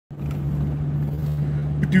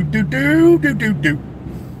do do do do do do.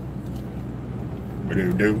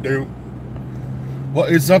 Do do do. What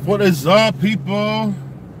is up? What is up, people?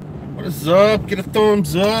 What is up? Get a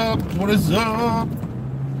thumbs up. What is up?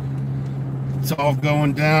 It's all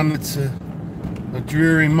going down. It's a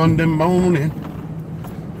dreary Monday morning.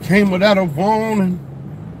 Came without a warning.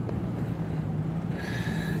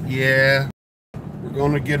 Yeah, we're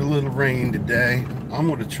gonna get a little rain today. I'm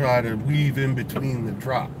gonna try to weave in between the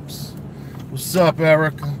drops. What's up,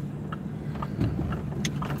 Erica?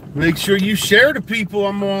 Make sure you share to people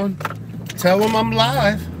I'm on. Tell them I'm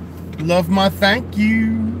live. Love my thank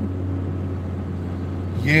you.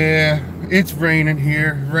 Yeah, it's raining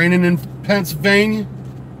here. Raining in Pennsylvania.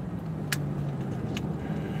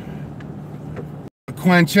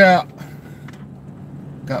 Quench out.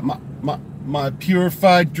 Got my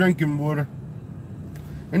purified drinking water.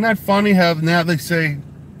 Isn't that funny how now they say,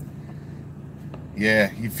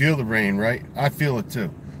 yeah, you feel the rain, right? I feel it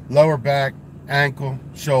too. Lower back, ankle,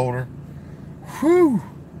 shoulder. Whew.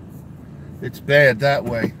 It's bad that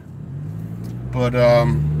way. But,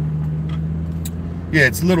 yeah,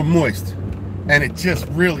 it's a little moist. And it just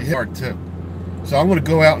really hard too. So I'm going to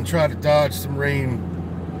go out and try to dodge some rain.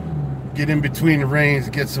 Get in between the rains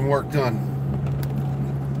and get some work done.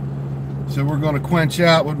 So we're going to quench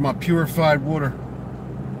out with my purified water.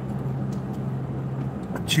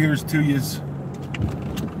 Cheers to yous.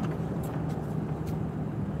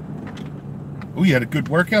 Oh, you had a good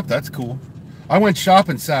workout? That's cool. I went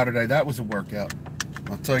shopping Saturday. That was a workout.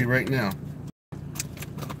 I'll tell you right now.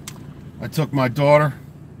 I took my daughter.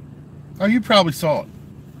 Oh, you probably saw it.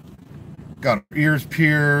 Got her ears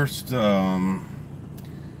pierced.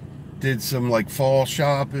 Did some like fall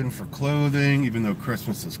shopping for clothing, even though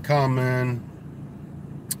Christmas is coming.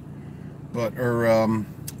 But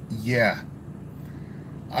yeah.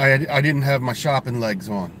 I didn't have my shopping legs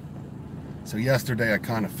on. So yesterday I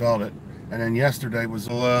kind of felt it. And then yesterday was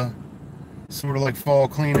sort of like fall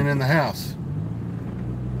cleaning in the house.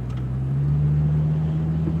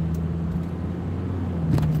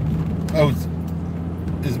 Oh,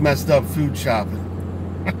 is messed up food shopping.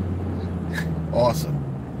 Awesome.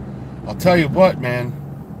 I'll tell you what, man.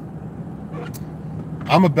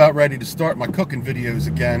 I'm about ready to start my cooking videos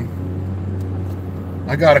again.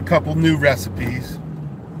 I got a couple new recipes.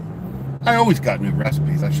 I always got new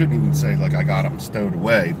recipes. I shouldn't even say like I got them stowed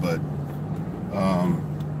away, but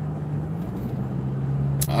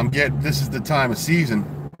this is the time of season.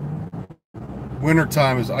 Winter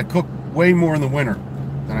time is, I cook way more in the winter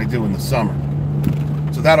than I do in the summer.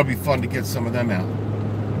 So that'll be fun to get some of them out.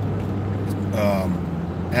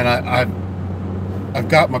 And I've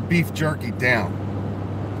got my beef jerky down.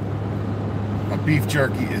 My beef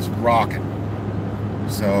jerky is rocking.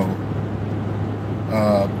 So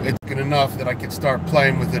it's good enough that I can start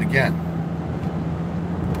playing with it again.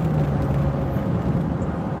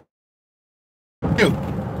 Dude,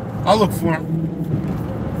 I'll look for him.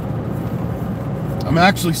 I'm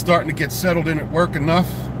actually starting to get settled in at work enough.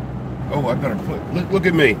 Oh, I better look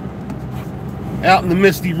at me. Out in the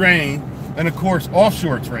misty rain. And of course,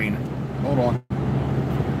 offshore it's raining. Hold on.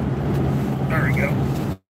 There we go.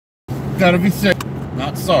 Gotta be safe.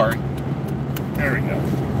 Not sorry. There we go.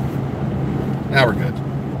 Now we're good.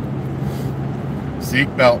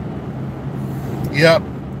 Seat belt. Yep.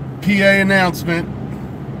 PA announcement.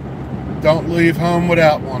 Don't leave home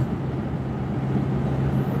without one.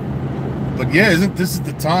 But yeah, isn't this is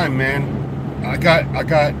the time, man? I got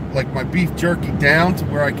like my beef jerky down to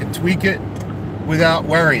where I can tweak it without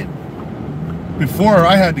worrying. Before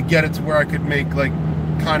I had to get it to where I could make like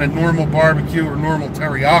kind of normal barbecue or normal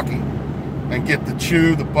teriyaki and get the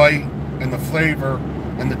chew, the bite, and the flavor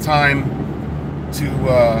and the time to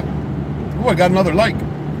oh, I got another like.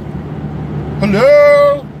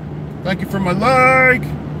 Hello! Thank you for my like.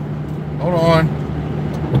 Hold on.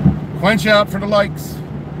 Quench out for the likes.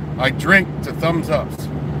 I drink to thumbs ups.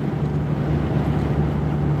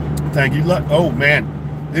 Thank you. Oh man,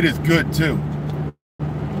 it is good too.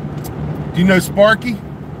 Do you know Sparky?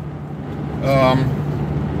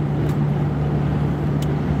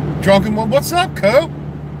 Drunken one. What's up, Cope?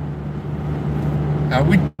 How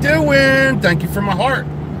we doing? Thank you for my heart.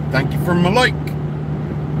 Thank you for my like.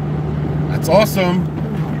 That's awesome.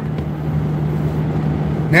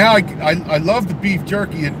 Now I love the beef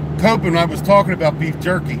jerky, and Cope and I was talking about beef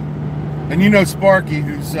jerky, and you know Sparky,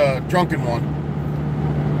 who's Drunken one.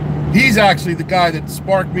 He's actually the guy that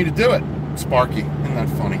sparked me to do it. Sparky, isn't that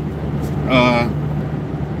funny?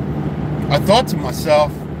 I thought to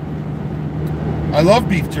myself, I love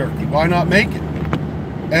beef jerky. Why not make it?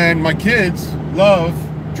 And my kids love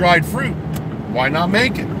dried fruit. Why not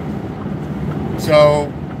make it? So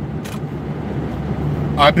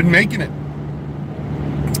I've been making it.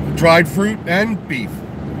 Dried fruit and beef.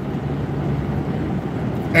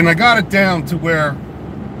 And I got it down to where,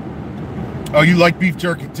 oh, you like beef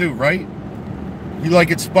jerky too, right? You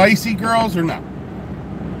like it spicy, girls, or not?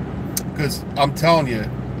 Because I'm telling you,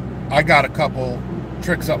 I got a couple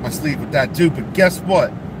tricks up my sleeve with that too. But guess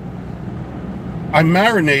what? I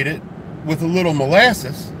marinate it with a little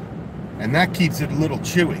molasses, and that keeps it a little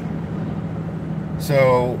chewy.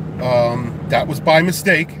 So that was by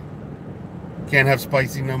mistake. Can't have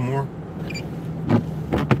spicy no more.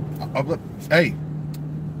 Hey,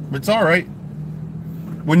 it's all right.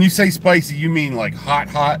 When you say spicy, you mean like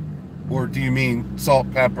hot, or do you mean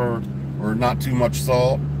salt, pepper, or not too much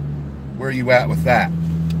salt? Where are you at with that?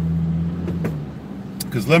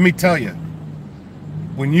 Because let me tell you,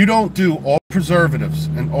 when you don't do all preservatives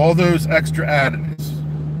and all those extra additives,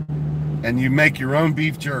 and you make your own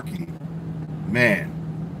beef jerky, man,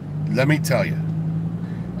 let me tell you,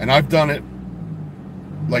 and I've done it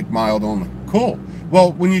like mild only. Cool.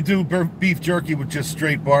 Well, when you do beef jerky with just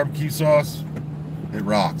straight barbecue sauce, it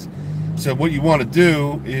rocks. So what you want to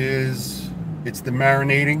do is, it's the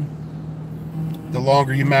marinating. The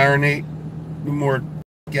longer you marinate, the more it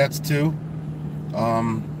gets to.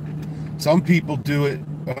 Some people do it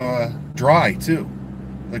dry too,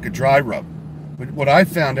 like a dry rub. But what I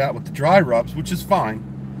found out with the dry rubs, which is fine,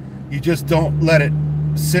 you just don't let it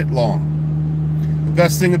sit long. The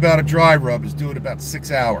best thing about a dry rub is do it about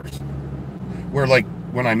 6 hours. Where like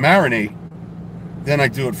when I marinate, then I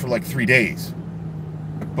do it for like 3 days.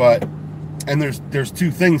 But, and there's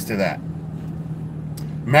two things to that.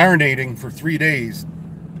 Marinating for 3 days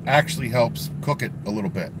actually helps cook it a little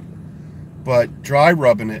bit. But dry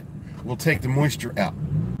rubbing it will take the moisture out.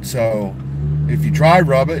 So if you dry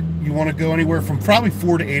rub it, you want to go anywhere from probably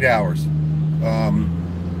 4 to 8 hours.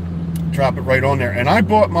 Drop it right on there. And I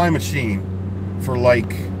bought my machine for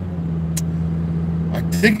like, I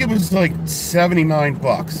think it was like 79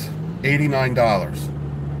 bucks,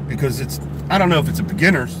 $89, because it's, I don't know if it's a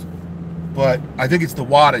beginner's, but I think it's the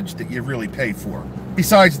wattage that you really pay for,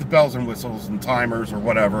 besides the bells and whistles and timers or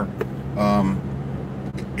whatever.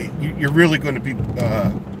 You're really going to be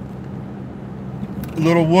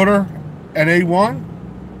little water and A1,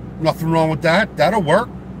 nothing wrong with that. That'll work.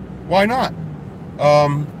 Why not?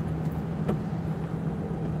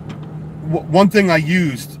 One thing I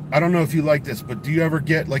used, I don't know if you like this, but do you ever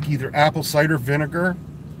get like either apple cider vinegar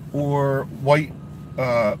or white,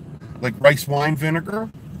 like rice wine vinegar?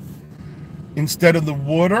 Instead of the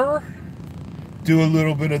water, do a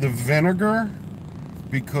little bit of the vinegar,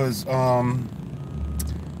 because the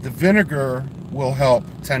vinegar will help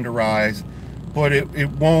tenderize, but it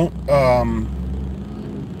won't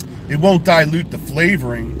dilute the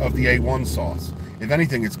flavoring of the A1 sauce. If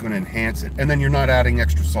anything, it's going to enhance it, and then you're not adding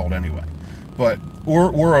extra salt anyway. But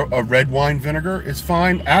or a red wine vinegar is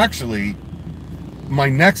fine. Actually, my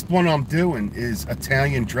next one I'm doing is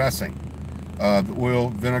Italian dressing, the oil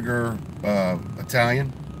vinegar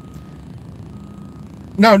Italian.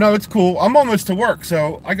 No, it's cool. I'm almost to work,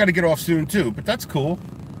 so I got to get off soon too. But that's cool.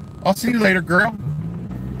 I'll see you later, girl.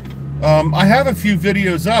 I have a few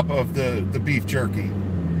videos up of the beef jerky,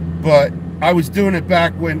 but I was doing it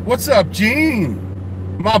back when. What's up, Gene?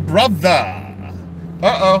 My brother.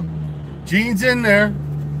 Uh-oh. Gene's in there.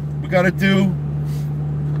 We're going to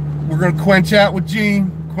quench out with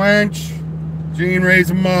Gene. Quench. Gene,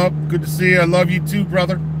 raise him up. Good to see you. I love you too,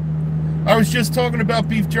 brother. I was just talking about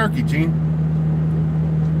beef jerky, Gene.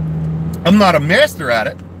 I'm not a master at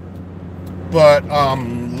it, but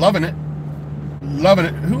loving it. Loving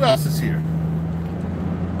it. Who else is here?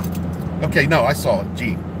 Okay, no, I saw it.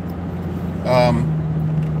 Gene.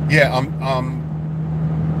 Yeah,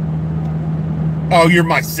 oh, you're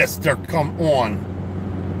my sister. Come on.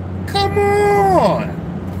 Come on.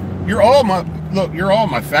 You're all my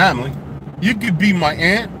family. You could be my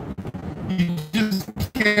aunt. You just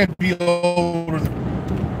can't be older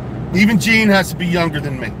than, even Gene has to be younger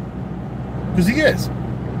than me. Because he is.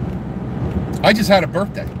 I just had a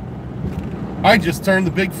birthday. I just turned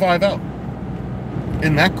the big 5-0.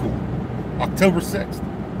 Isn't that cool? October 6th.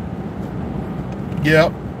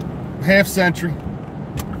 Yep. Half century.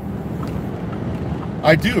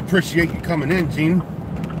 I do appreciate you coming in, Gene.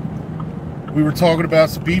 We were talking about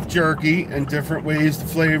some beef jerky and different ways to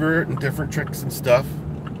flavor it and different tricks and stuff.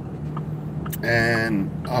 And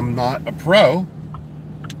I'm not a pro.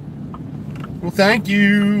 Well, thank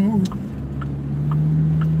you.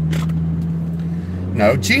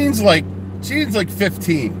 No, Gene's like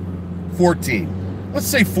 15, 14. Let's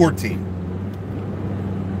say 14.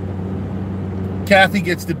 Kathy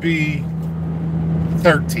gets to be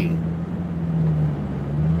 13.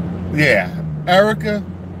 Yeah, Erica,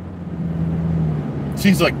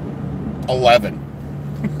 She's like 11.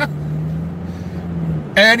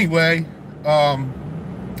 Anyway, oh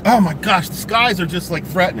my gosh, the skies are just like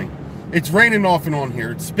threatening. It's raining off and on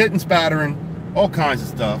here. It's spitting, spattering, all kinds of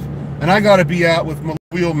stuff. And I got to be out with my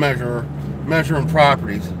wheel measurer, measuring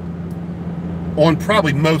properties on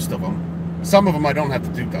probably most of them. Some of them I don't have to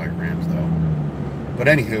do diagrams though. But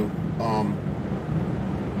anywho,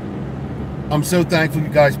 I'm so thankful you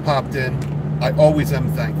guys popped in. I always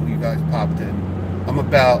am thankful you guys popped in. I'm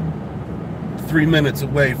about 3 minutes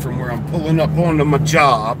away from where I'm pulling up onto my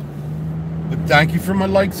job. But thank you for my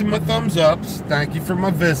likes and my thumbs ups. Thank you for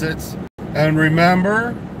my visits. And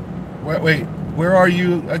remember, wait, where are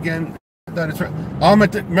you again? That is right. I'm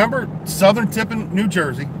at the, remember, southern tip in New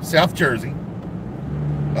Jersey, South Jersey.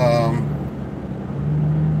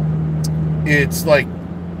 It's like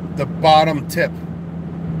the bottom tip.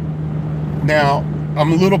 Now,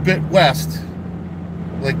 I'm a little bit west,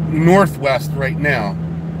 like northwest right now.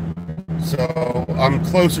 So I'm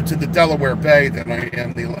closer to the Delaware Bay than I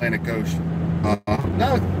am the Atlantic Ocean.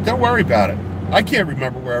 No, don't worry about it. I can't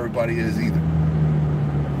remember where everybody is either.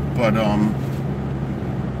 But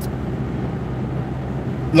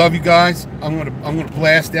love you guys. I'm gonna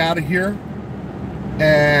blast out of here,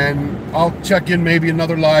 and I'll check in maybe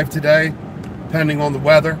another live today, depending on the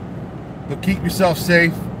weather. But keep yourself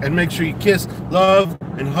safe and make sure you kiss, love,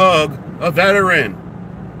 and hug a veteran.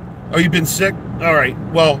 Oh, you've been sick? All right.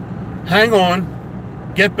 Well, hang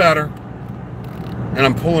on, get better, and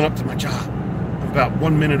I'm pulling up to my job. I'm about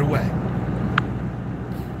 1 minute away.